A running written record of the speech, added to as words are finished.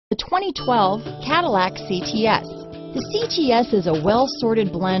2012 Cadillac CTS. The CTS is a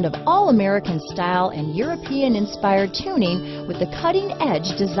well-sorted blend of all-American style and European-inspired tuning with the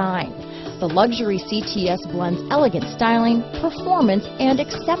cutting-edge design. The luxury CTS blends elegant styling, performance, and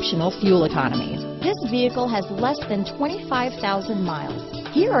exceptional fuel economy. This vehicle has less than 25,000 miles.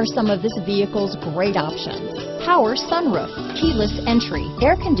 Here are some of this vehicle's great options: power sunroof, keyless entry,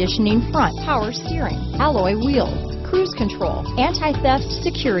 air conditioning front, power steering, alloy wheels, cruise control, anti-theft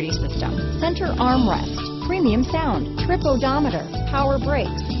security system, center armrest, premium sound, trip odometer, power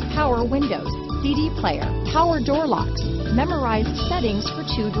brakes, power windows, CD player, power door locks, memorized settings for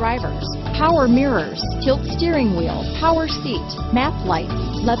 2 drivers, power mirrors, tilt steering wheel, power seat, map lights,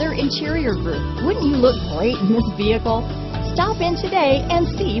 leather interior group. Wouldn't you look great in this vehicle? Stop in today and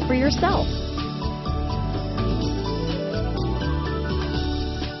see for yourself.